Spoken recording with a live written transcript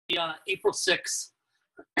be April 6th.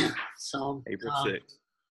 So April 6th.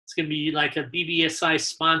 it's going to be like a BBSI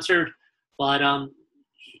sponsored, but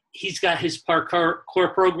he's got his parkour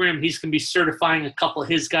program. He's going to be certifying a couple of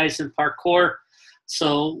his guys in parkour.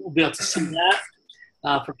 So we'll be able to see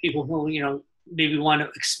that for people who, maybe want to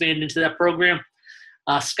expand into that program.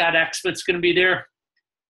 Scott Axman's going to be there.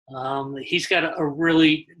 He's got a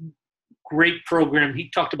really great program. He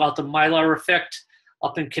talked about the Mylar effect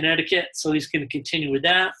up in Connecticut, so he's going to continue with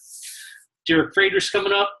that. Derek Frater's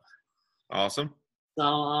coming up. Awesome.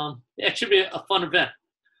 So it should be a fun event.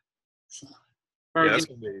 So, yeah,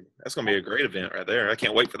 that's gonna be a great event right there. I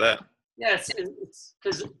can't wait for that. Yeah, it's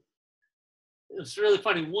because it's really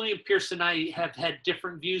funny. William Pierce and I have had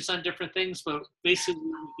different views on different things, but basically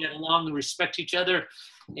we get along and respect each other.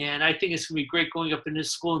 And I think it's going to be great going up in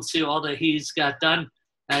his school and see all that he's got done.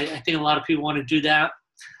 I think a lot of people want to do that.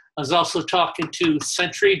 I was also talking to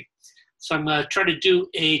Century. So I'm trying to do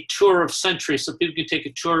a tour of Century so people can take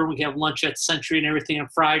a tour. We have lunch at Century and everything on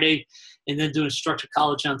Friday, and then do instructor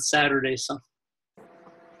college on Saturday. So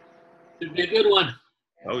it'll be a good one.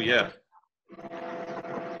 Oh, yeah.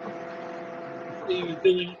 You're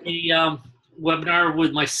doing a webinar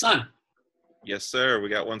with my son. Yes, sir. We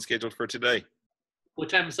got one scheduled for today. What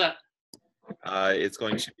time is that? It's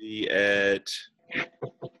going to be at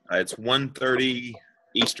it's 1:30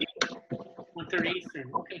 Eastern. 1:30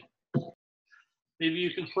 Eastern. Okay. Maybe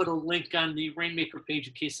you can put a link on the Rainmaker page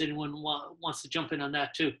in case anyone wants to jump in on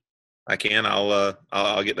that too. I can.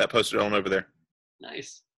 I'll get that posted on over there.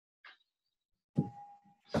 Nice.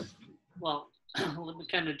 Well, let me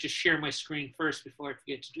kind of just share my screen first before I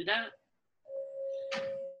forget to do that.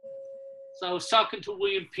 So I was talking to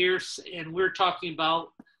William Pierce, and we're talking about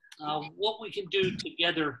what we can do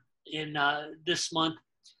together in this month.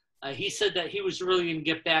 He said that he was really going to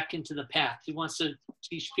get back into the path. He wants to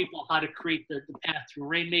teach people how to create the path through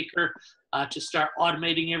Rainmaker to start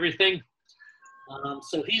automating everything.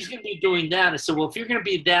 So he's going to be doing that. I said, well, if you're going to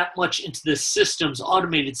be that much into the systems,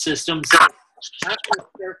 automated systems, I'm going to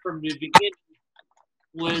start from the beginning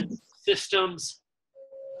with systems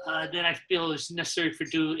that I feel is necessary for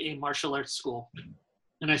doing a martial arts school.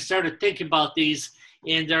 And I started thinking about these,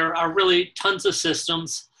 and there are really tons of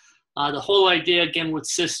systems. The whole idea, again, with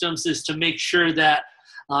systems is to make sure that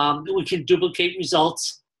we can duplicate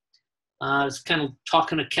results. I was kind of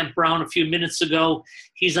talking to Kent Brown a few minutes ago.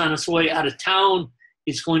 He's on his way out of town.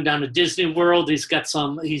 He's going down to Disney World.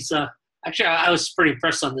 Actually, I was pretty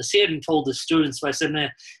impressed on this. He hadn't told the students, but I said,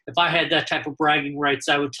 man, if I had that type of bragging rights,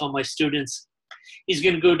 I would tell my students. He's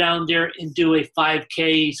going to go down there and do a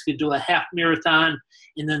 5K. He's going to do a half marathon.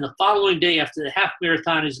 And then the following day after the half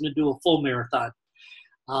marathon, he's going to do a full marathon.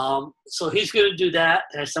 So he's going to do that.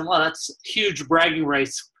 And I said, well, that's huge bragging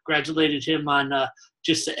rights. Congratulated him on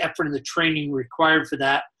just the effort and the training required for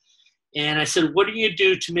that. And I said, what do you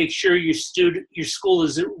do to make sure your school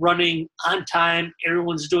is running on time?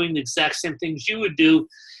 Everyone's doing the exact same things you would do.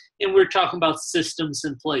 And we're talking about systems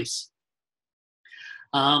in place.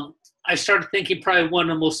 I started thinking probably one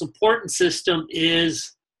of the most important systems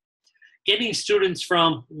is getting students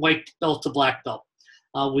from white belt to black belt.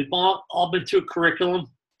 We've all been through curriculum.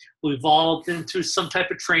 We've all been through some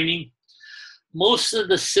type of training. Most of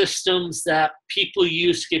the systems that people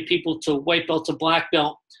use to get people to white belt to black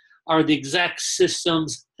belt are the exact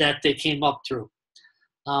systems that they came up through.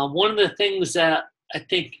 One of the things that I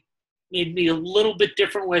think made me a little bit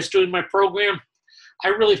different when I was doing my program, I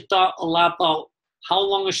really thought a lot about how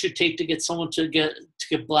long it should take to get someone to get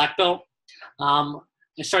black belt. I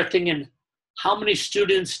started thinking, how many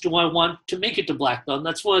students do I want to make it to black belt? And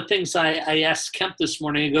that's one of the things I asked Kemp this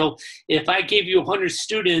morning. I go, if I gave you 100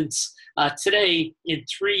 students today in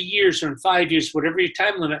 3 years or in 5 years, whatever your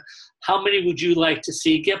time limit, how many would you like to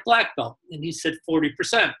see get black belt? And he said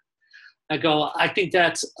 40%. I go, I think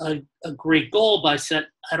that's a great goal, but I said,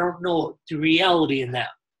 I don't know the reality in that.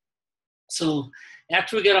 So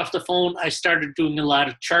after we got off the phone, I started doing a lot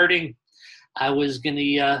of charting. I was going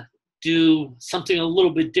to do something a little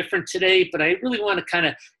bit different today, but I really want to kind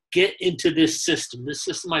of get into this system. This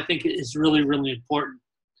system, I think, is really, really important.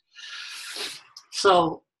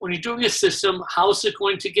 So when you're doing a system, how is it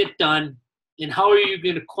going to get done, and how are you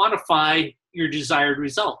going to quantify your desired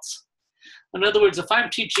results? In other words, if I'm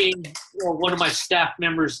teaching one of my staff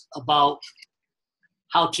members about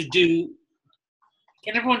how to do,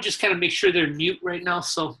 can everyone just kind of make sure they're mute right now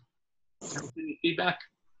so I don't get any feedback?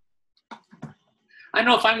 I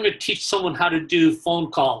know if I'm going to teach someone how to do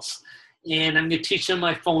phone calls, and I'm going to teach them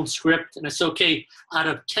my phone script, and I say, okay, out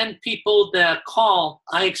of 10 people that call,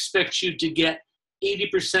 I expect you to get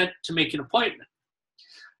 80% to make an appointment.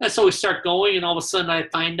 And so we start going, and all of a sudden I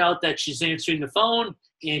find out that she's answering the phone,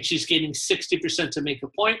 and she's getting 60% to make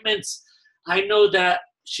appointments. I know that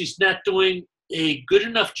she's not doing a good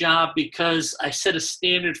enough job because I set a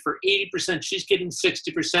standard for 80%. She's getting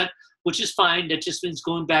 60%, which is fine. That just means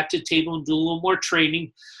going back to the table and do a little more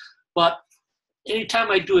training. But anytime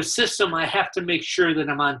I do a system, I have to make sure that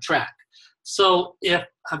I'm on track. So if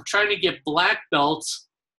I'm trying to get black belts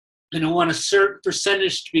and I want a certain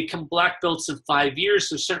percentage to become black belts in 5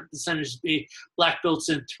 years, or a certain percentage to be black belts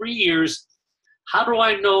in 3 years, how do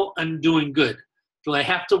I know I'm doing good? Do I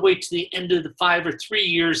have to wait to the end of the 5 or 3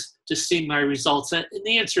 years to see my results? And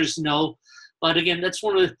the answer is no. But again, that's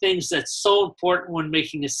one of the things that's so important when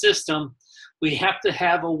making a system. We have to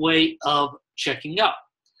have a way of checking up.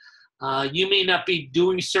 You may not be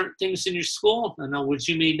doing certain things in your school. In other words,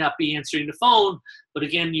 you may not be answering the phone, but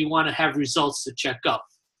again, you want to have results to check up.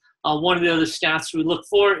 One of the other stats we look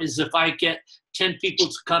for is if I get 10 people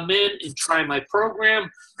to come in and try my program,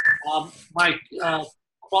 my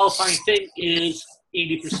qualifying thing is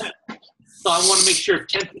 80%. So I want to make sure if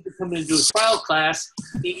 10 people come in and do a trial class,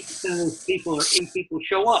 80% of those people or 8 people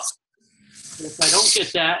show up. And if I don't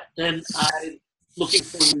get that, then I'm looking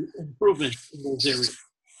for improvement in those areas.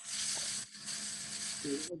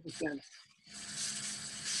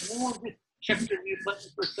 Anyone just check their mute button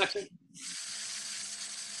for a second?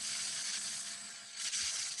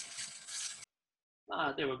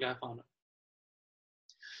 There we go, I found it.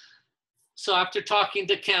 So after talking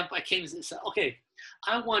to Kemp, I came and said, okay,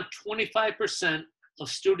 I want 25% of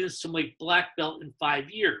students to make black belt in 5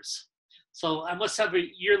 years. So I must have a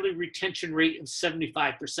yearly retention rate of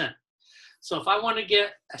 75%. So if I want to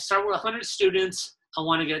get, I start with 100 students, I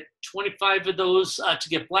want to get 25 of those to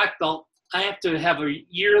get black belt, I have to have a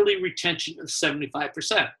yearly retention of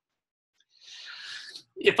 75%.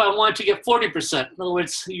 If I want to get 40%, in other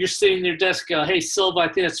words, you're sitting at your desk, go, hey, Silva, I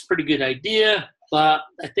think that's a pretty good idea, but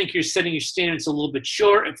I think you're setting your standards a little bit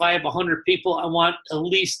short. If I have 100 people, I want at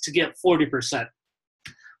least to get 40%.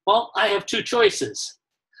 Well, I have 2 choices.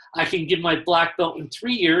 I can give my black belt in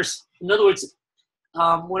 3 years. In other words,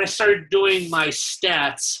 when I started doing my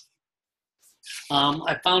stats,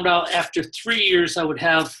 I found out after 3 years, I would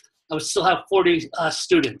still have 40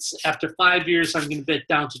 students. After 5 years, I'm going to get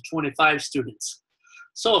down to 25 students.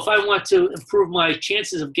 So if I want to improve my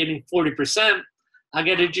chances of getting 40%, I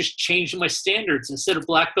got to just change my standards. Instead of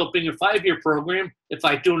black belt being a 5-year program, if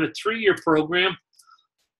I do a 3-year program,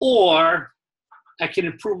 or I can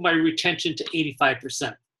improve my retention to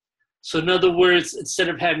 85%. So in other words, instead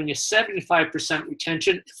of having a 75%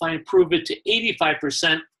 retention, if I improve it to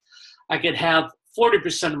 85%, I could have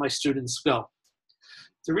 40% of my students go.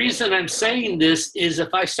 The reason I'm saying this is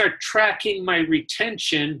if I start tracking my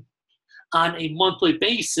retention on a monthly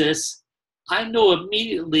basis, I know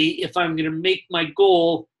immediately if I'm going to make my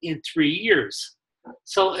goal in 3 years.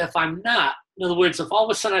 So if I'm not, in other words, if all of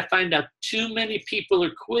a sudden I find out too many people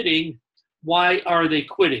are quitting, why are they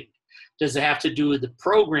quitting? Does it have to do with the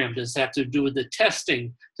program? Does it have to do with the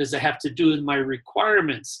testing? Does it have to do with my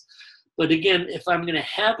requirements? But again, if I'm going to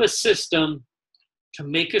have a system to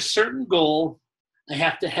make a certain goal, I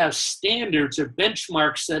have to have standards or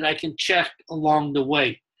benchmarks that I can check along the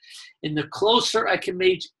way. And the closer I can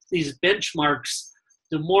make these benchmarks,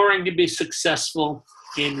 the more I'm going to be successful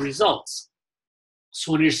in results.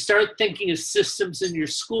 So when you start thinking of systems in your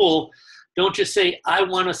school, don't just say, I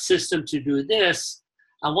want a system to do this.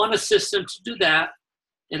 I want a system to do that,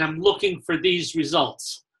 and I'm looking for these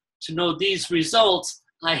results. To know these results,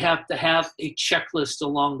 I have to have a checklist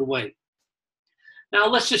along the way. Now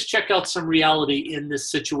let's just check out some reality in this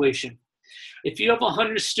situation. If you have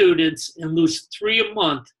 100 students and lose 3 a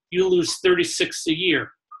month, you lose 36 a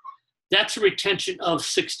year. That's a retention of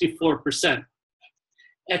 64%.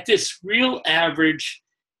 At this real average,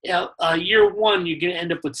 year 1, you're going to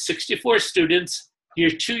end up with 64 students.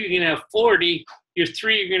 Year 2, you're going to have 40. Year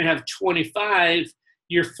 3, you're going to have 25.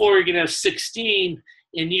 Year 4, you're going to have 16.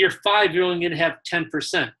 In year 5, you're only going to have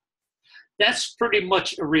 10%. That's pretty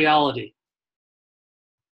much a reality.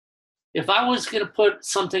 If I was going to put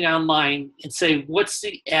something online and say, what's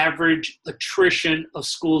the average attrition of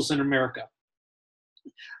schools in America?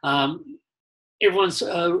 The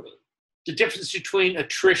difference between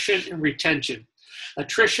attrition and retention.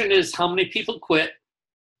 Attrition is how many people quit.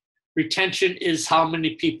 Retention is how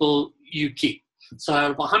many people you keep. So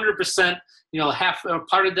out of 100%, half or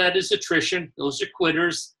part of that is attrition. Those are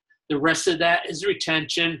quitters. The rest of that is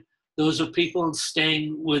retention. Those are people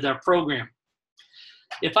staying with our program.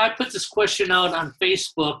 If I put this question out on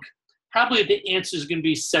Facebook, probably the answer is going to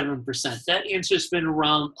be 7%. That answer has been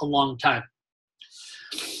around a long time.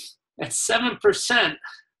 At 7%,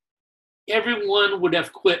 everyone would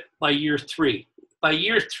have quit by year 3. By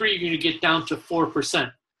year 3, you're going to get down to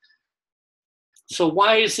 4%. So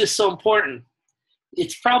why is this so important?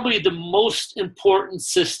 It's probably the most important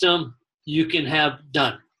system you can have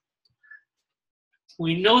done.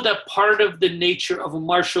 We know that part of the nature of a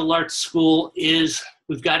martial arts school is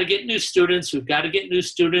we've got to get new students,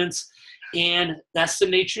 and that's the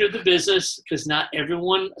nature of the business because not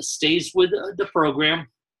everyone stays with the program.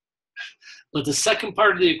 But the second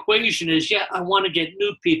part of the equation is, yeah, I want to get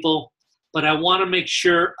new people, but I want to make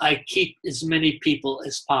sure I keep as many people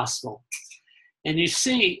as possible. And you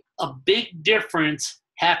see a big difference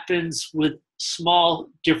happens with small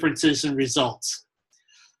differences in results.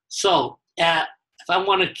 So if I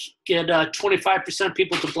want to get 25%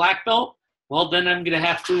 people to black belt, well, then I'm going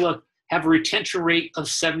to have a retention rate of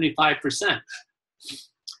 75%.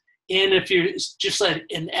 And if you're just like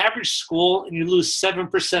an average school and you lose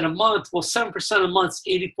 7% a month, well, 7% a month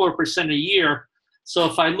is 84% a year. So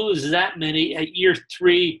if I lose that many at year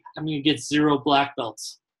 3, I'm going to get 0 black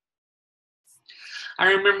belts. I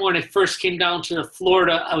remember when I first came down to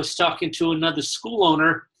Florida, I was talking to another school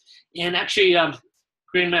owner, and actually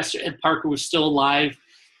Grandmaster Ed Parker was still alive,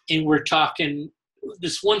 and we're talking,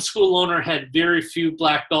 this one school owner had very few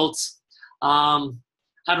black belts. I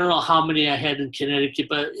don't know how many I had in Connecticut,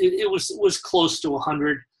 but it was close to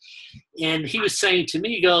 100. And he was saying to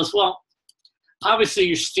me, he goes, well, obviously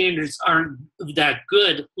your standards aren't that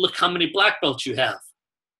good. Look how many black belts you have.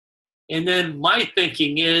 And then my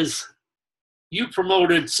thinking is, you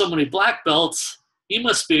promoted so many black belts, you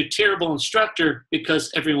must be a terrible instructor because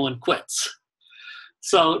everyone quits.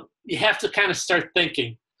 So you have to kind of start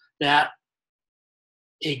thinking that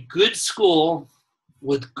a good school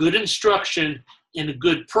with good instruction and a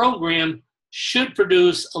good program should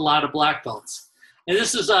produce a lot of black belts. And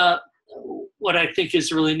this is what I think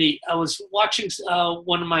is really neat. I was watching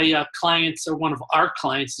one of my clients, or one of our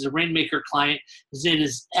clients, is a Rainmaker client. His name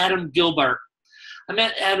is Adam Gilbart. I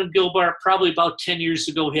met Adam Gilbart probably about 10 years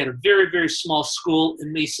ago. He had a very, very small school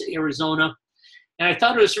in Mesa, Arizona. And I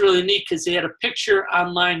thought it was really neat because they had a picture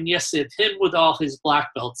online yesterday of him with all his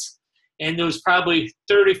black belts. And there was probably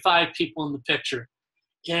 35 people in the picture.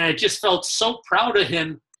 And I just felt so proud of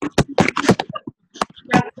him. He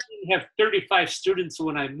didn't have 35 students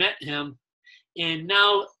when I met him. And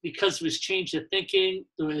now, because of his change of thinking,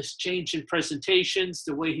 his change in presentations,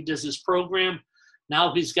 the way he does his program,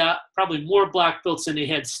 now he's got probably more black belts than he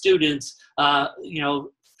had students, 5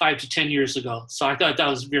 to 10 years ago. So I thought that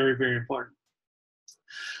was very, very important.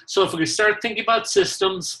 So if we can start thinking about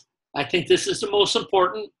systems, I think this is the most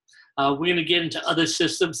important. We're going to get into other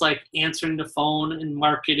systems like answering the phone and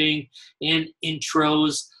marketing and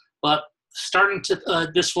intros, but starting to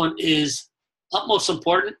this one is utmost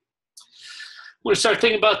important. When you start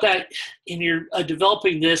thinking about that and you're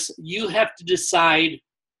developing this, you have to decide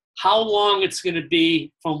how long it's going to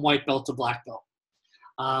be from white belt to black belt.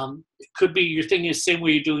 It could be you're thinking the same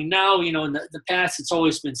way you're doing now. In the past, it's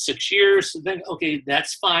always been 6 years. So then, okay,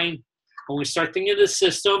 that's fine. When we start thinking of the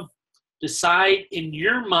system, decide in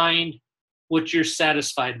your mind what you're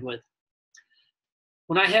satisfied with.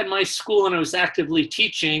 When I had my school and I was actively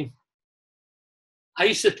teaching, I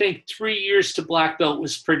used to think 3 years to black belt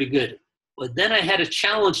was pretty good. But then I had a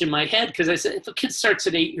challenge in my head because I said, if a kid starts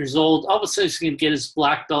at 8 years old, all of a sudden he's going to get his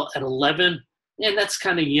black belt at 11, and that's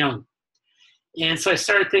kind of young. And so I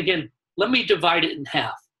started thinking, let me divide it in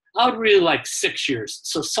half. I would really like 6 years.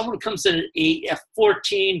 So someone comes in at 8, at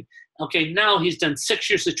 14, okay, now he's done 6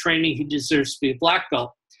 years of training, he deserves to be a black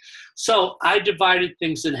belt. So I divided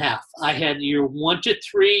things in half. I had year 1 to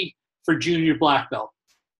 3 for junior black belt.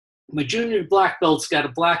 My junior black belt's got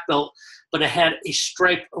a black belt, but it had a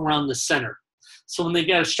stripe around the center. So when they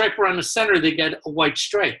got a stripe around the center, they got a white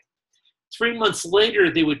stripe. 3 months later,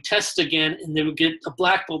 they would test again, and they would get a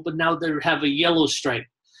black belt, but now they would have a yellow stripe.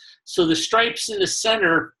 So the stripes in the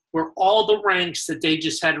center were all the ranks that they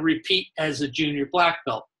just had to repeat as a junior black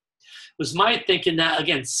belt. It was my thinking that,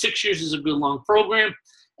 again, 6 years is a good long program.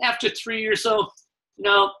 After 3 years, under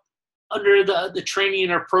the training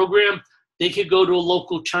in our program, they could go to a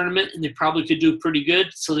local tournament and they probably could do pretty good,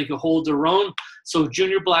 so they could hold their own. So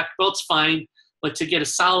junior black belt's fine, but to get a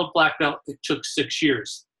solid black belt, it took 6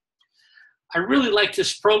 years. I really like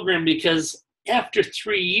this program because after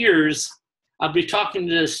 3 years, I'll be talking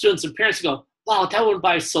to the students and parents and go, wow, that went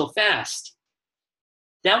by so fast.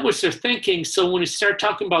 That was their thinking. So when you start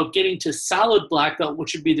talking about getting to solid black belt,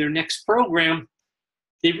 which would be their next program,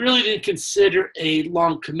 they really didn't consider a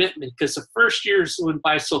long commitment because the first years went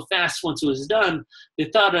by so fast once it was done, they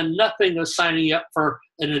thought of nothing of signing up for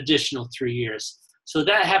an additional 3 years. So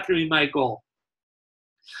that happened to be my goal.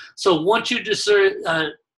 So once you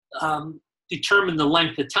determine the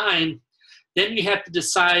length of time, then you have to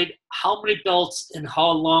decide how many belts and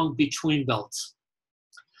how long between belts.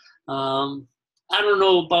 I don't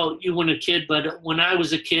know about you when a kid, but when I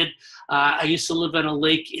was a kid, I used to live on a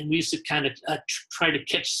lake, and we used to kind of try to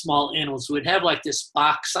catch small animals. We'd have like this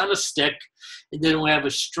box on a stick, and then we have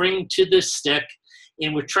a string to this stick,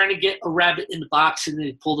 and we're trying to get a rabbit in the box, and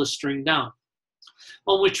then pull the string down.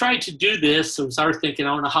 Well, we tried to do this. It was our thinking. I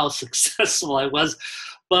don't know how successful I was,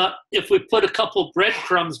 but if we put a couple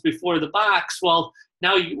breadcrumbs before the box, well,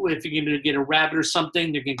 now if you're going to get a rabbit or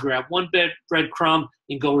something, they're going to grab one breadcrumb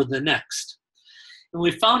and go to the next. And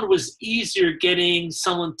we found it was easier getting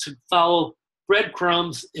someone to follow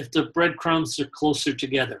breadcrumbs if the breadcrumbs are closer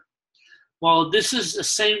together. Well, this is the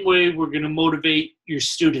same way we're going to motivate your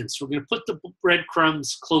students. We're going to put the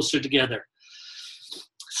breadcrumbs closer together.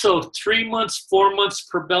 So 3 months, 4 months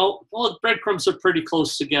per belt, well, the breadcrumbs are pretty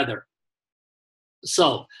close together.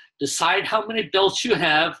 So decide how many belts you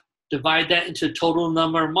have, divide that into a total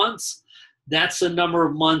number of months. That's the number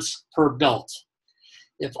of months per belt.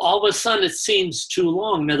 If all of a sudden it seems too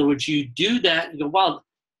long, in other words, you do that and go, wow,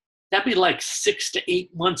 that'd be like 6 to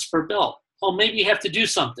 8 months per belt. Well, maybe you have to do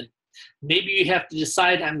something. Maybe you have to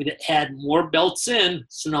decide I'm going to add more belts in,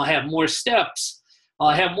 so now I have more steps.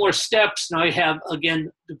 I have more steps, now I have,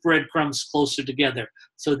 again, the breadcrumbs closer together.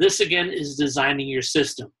 So this, again, is designing your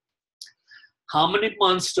system. How many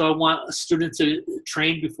months do I want a student to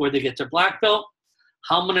train before they get their black belt?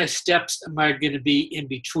 How many steps am I going to be in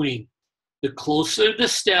between? The closer the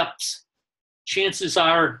steps, chances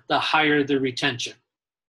are the higher the retention.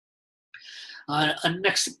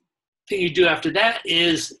 Next thing you do after that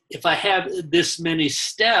is, if I have this many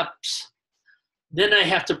steps, then I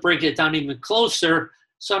have to break it down even closer.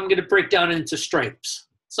 So I'm going to break down into stripes.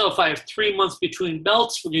 So if I have 3 months between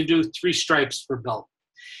belts, we're going to do 3 stripes per belt.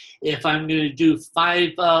 If I'm going to do 5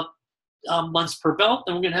 months per belt,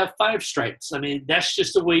 then we're going to have 5 stripes. I mean, that's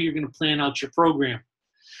just the way you're going to plan out your program.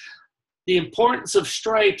 The importance of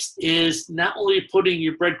stripes is not only putting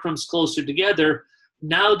your breadcrumbs closer together,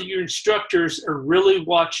 now that your instructors are really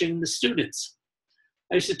watching the students.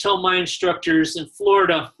 I used to tell my instructors in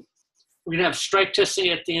Florida, we're going to have stripe testing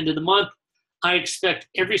at the end of the month. I expect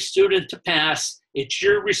every student to pass. It's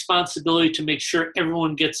your responsibility to make sure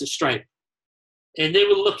everyone gets a stripe. And they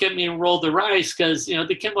would look at me and roll their eyes because, you know,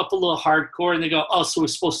 they came up a little hardcore and they go, oh, so we're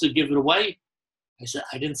supposed to give it away? I said,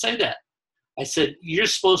 I didn't say that. I said, you're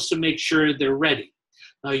supposed to make sure they're ready.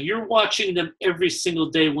 Now, you're watching them every single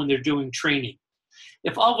day when they're doing training.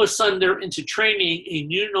 If all of a sudden they're into training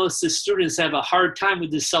and you notice the students have a hard time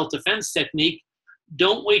with this self-defense technique,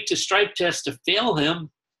 don't wait to stripe test to fail him.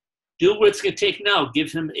 Do what it's going to take now.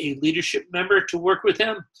 Give him a leadership member to work with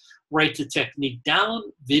him. Write the technique down,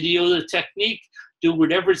 video the technique, do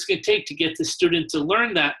whatever it's going to take to get the student to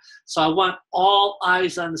learn that. So I want all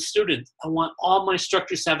eyes on the student. I want all my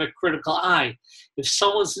instructors to have a critical eye. If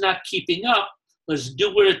someone's not keeping up, let's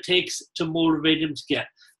do what it takes to motivate them to get.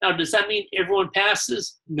 Now, does that mean everyone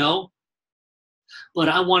passes? No. But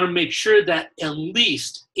I want to make sure that at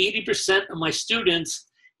least 80% of my students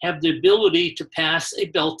have the ability to pass a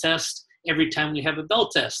belt test every time we have a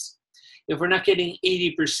belt test. If we're not getting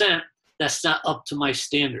 80%, that's not up to my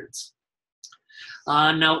standards.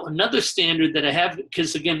 Now, another standard that I have,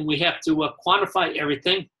 because again, we have to quantify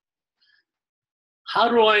everything. How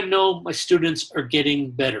do I know my students are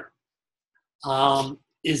getting better?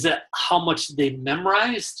 Is that how much they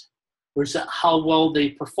memorized, or is that how well they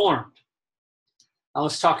performed? I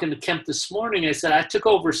was talking to Kemp this morning. I said, I took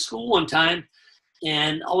over school one time,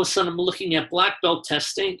 and all of a sudden I'm looking at black belt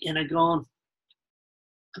testing, and I'm going,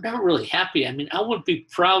 I'm not really happy. I mean, I would be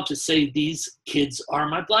proud to say these kids are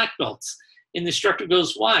my black belts. And the instructor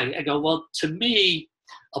goes, why? I go, well, to me,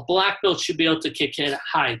 a black belt should be able to kick head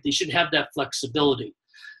high. They should have that flexibility.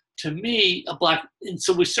 To me, and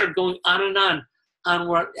so we started going on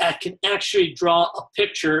where I can actually draw a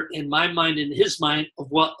picture in my mind and his mind of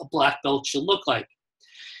what a black belt should look like.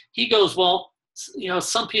 He goes, well, you know,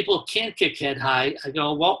 some people can't kick head high. I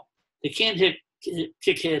go, well, they can't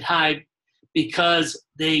kick head high because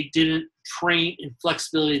they didn't train in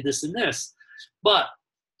flexibility, this and this. But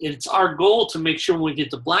it's our goal to make sure when we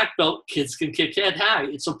get to black belt, kids can kick head high.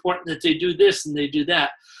 It's important that they do this and they do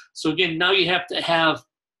that. So again, now you have to have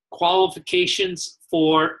qualifications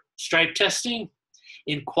for stripe testing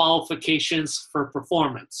and qualifications for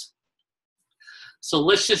performance. So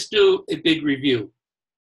let's just do a big review.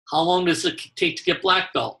 How long does it take to get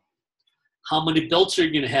black belt? How many belts are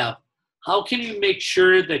you going to have? How can you make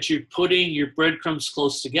sure that you're putting your breadcrumbs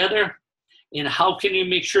close together? And how can you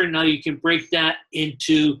make sure now you can break that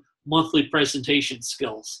into monthly presentation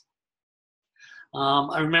skills?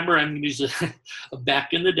 I remember, I'm going to use a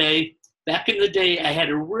back in the day. Back in the day, I had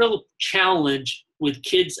a real challenge with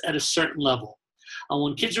kids at a certain level.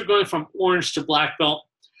 When kids were going from orange to black belt,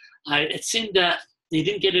 it seemed that they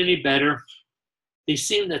didn't get any better. They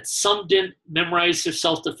seemed that some didn't memorize their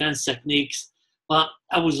self-defense techniques, but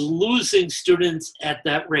I was losing students at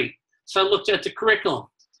that rate. So I looked at the curriculum.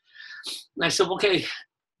 And I said, okay,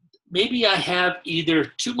 maybe I have either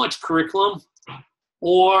too much curriculum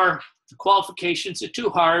or the qualifications are too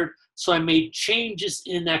hard, so I made changes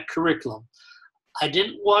in that curriculum. I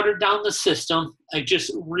didn't water down the system. I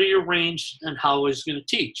just rearranged on how I was going to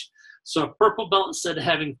teach. So a purple belt, instead of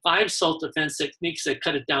having 5 self-defense techniques, I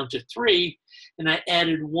cut it down to 3, and I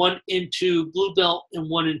added 1 into blue belt and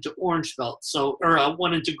 1 into orange belt, or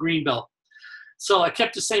 1 into green belt. So I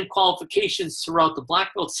kept the same qualifications throughout the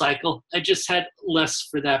black belt cycle. I just had less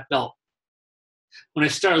for that belt. When I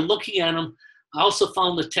started looking at them, I also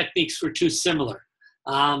found the techniques were too similar.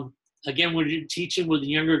 Again, when you're teaching with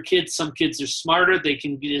younger kids, some kids are smarter. They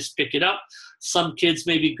can just pick it up. Some kids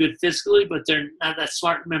may be good physically, but they're not that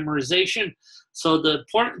smart in memorization. So the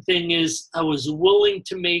important thing is I was willing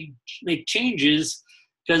to make changes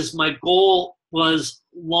because my goal was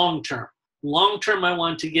long-term. Long-term, I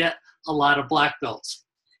wanted to get a lot of black belts.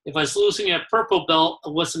 If I was losing at purple belt, I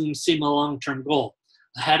wasn't going to see my long-term goal.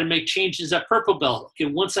 I had to make changes at purple belt.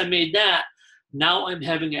 Okay, once I made that, now I'm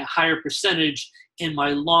having a higher percentage and my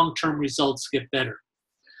long-term results get better.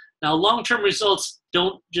 Now, long-term results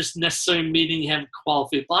don't just necessarily mean having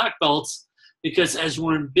qualified black belts, because as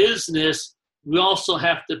we're in business, we also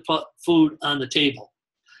have to put food on the table.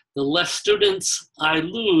 The less students I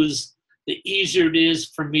lose, the easier it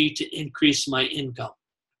is for me to increase my income.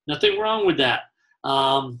 Nothing wrong with that.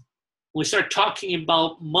 When we start talking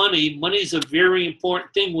about money, money is a very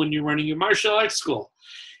important thing when you're running your martial arts school.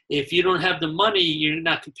 If you don't have the money, you're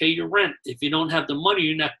not going to pay your rent. If you don't have the money,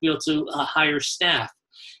 you're not going to be able to hire staff.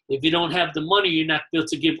 If you don't have the money, you're not going to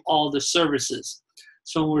be able to give all the services.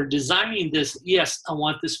 So when we're designing this, yes, I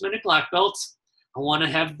want this many black belts. I want to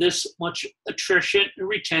have this much attrition and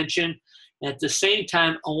retention. At the same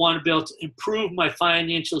time, I want to be able to improve my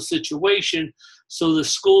financial situation so the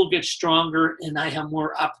school gets stronger and I have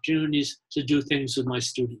more opportunities to do things with my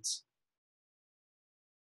students.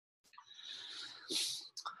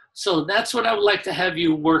 So that's what I would like to have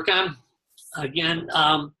you work on. Again,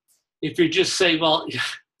 if you just say, well,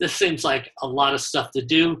 this seems like a lot of stuff to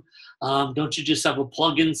do, don't you just have a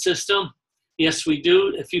plug-in system? Yes, we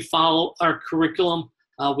do. If you follow our curriculum,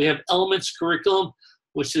 we have Elements curriculum,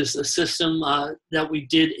 which is a system that we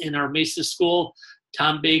did in our Mesa school.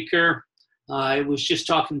 Tom Baker, I was just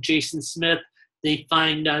talking to Jason Smith. They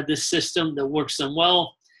find this system that works them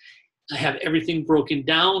well. I have everything broken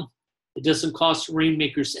down. It doesn't cost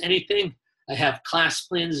Rainmakers anything. I have class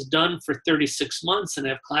plans done for 36 months, and I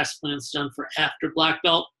have class plans done for after black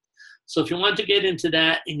belt. So if you want to get into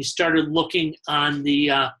that and you started looking on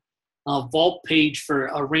the vault page for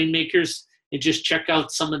Rainmakers and just check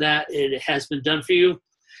out some of that, it has been done for you.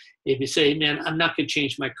 If you say, man, I'm not going to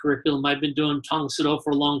change my curriculum. I've been doing Tong Soo Do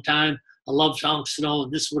for a long time. I love Tong Soo Do,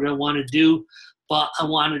 and this is what I want to do. But I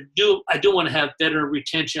do want to have better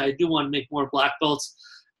retention. I do want to make more black belts.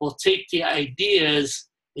 Well, take the ideas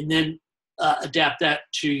and then adapt that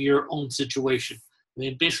to your own situation. I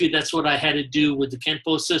mean, basically, that's what I had to do with the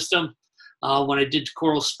Kenpo system. When I did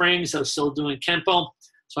Coral Springs, I was still doing Kenpo.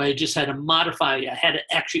 So I just had to modify. I had to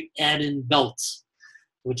actually add in belts,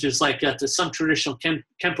 which is like to some traditional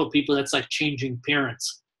Kenpo people, that's like changing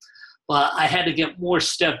parents. But I had to get more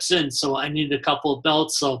steps in, so I needed a couple of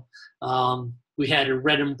belts. So we had a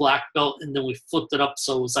red and black belt, and then we flipped it up.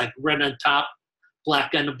 So it was like red on top,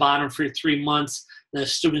 black on the bottom for 3 months. The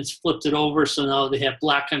students flipped it over, so now they have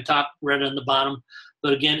black on top, red on the bottom.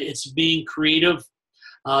 But again, it's being creative.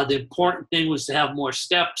 The important thing was to have more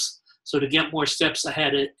steps. So to get more steps, I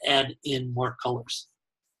had to add in more colors.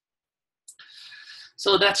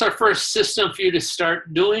 So that's our first system for you to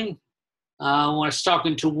start doing. When I was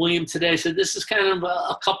talking to William today, I said, this is kind of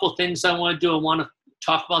a couple things I want to do. I want to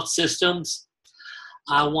talk about systems.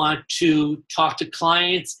 I want to talk to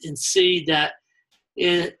clients and see that,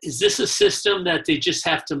 is this a system that they just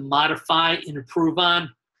have to modify and improve on?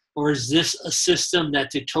 Or is this a system that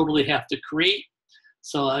they totally have to create?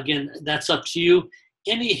 So again, that's up to you.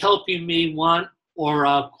 Any help you may want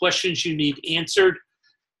or questions you need answered,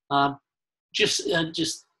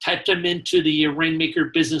 just type them into the Rainmaker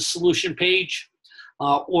Business Solution page,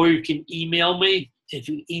 or you can email me. If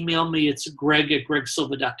you email me, it's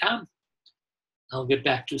greg@gregsilva.com. I'll get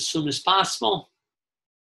back to you as soon as possible.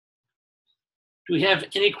 Do we have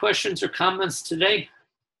any questions or comments today?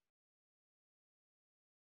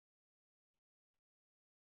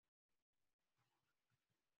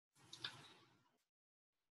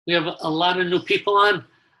 We have a lot of new people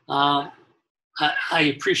on.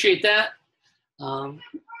 I appreciate that.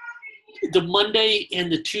 The Monday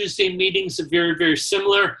and the Tuesday meetings are very, very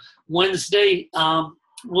similar. Wednesday,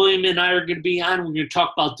 William and I are going to be on. We're going to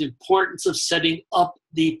talk about the importance of setting up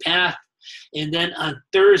the path. And then on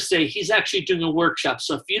Thursday, he's actually doing a workshop.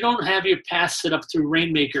 So if you don't have your path set up through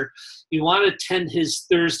Rainmaker, you want to attend his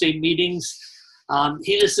Thursday meetings.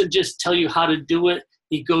 He doesn't just tell you how to do it.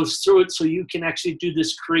 He goes through it so you can actually do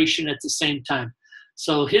this creation at the same time.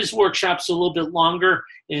 So his workshop's a little bit longer,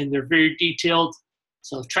 and they're very detailed.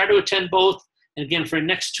 So try to attend both. And again, for the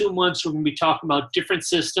next 2 months, we're going to be talking about different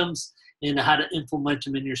systems and how to implement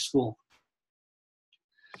them in your school.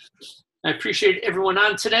 I appreciate everyone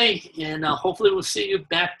on today, and hopefully we'll see you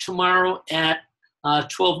back tomorrow at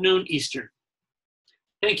 12 noon Eastern.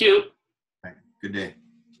 Thank you. All right. Good day.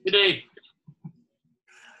 Good day.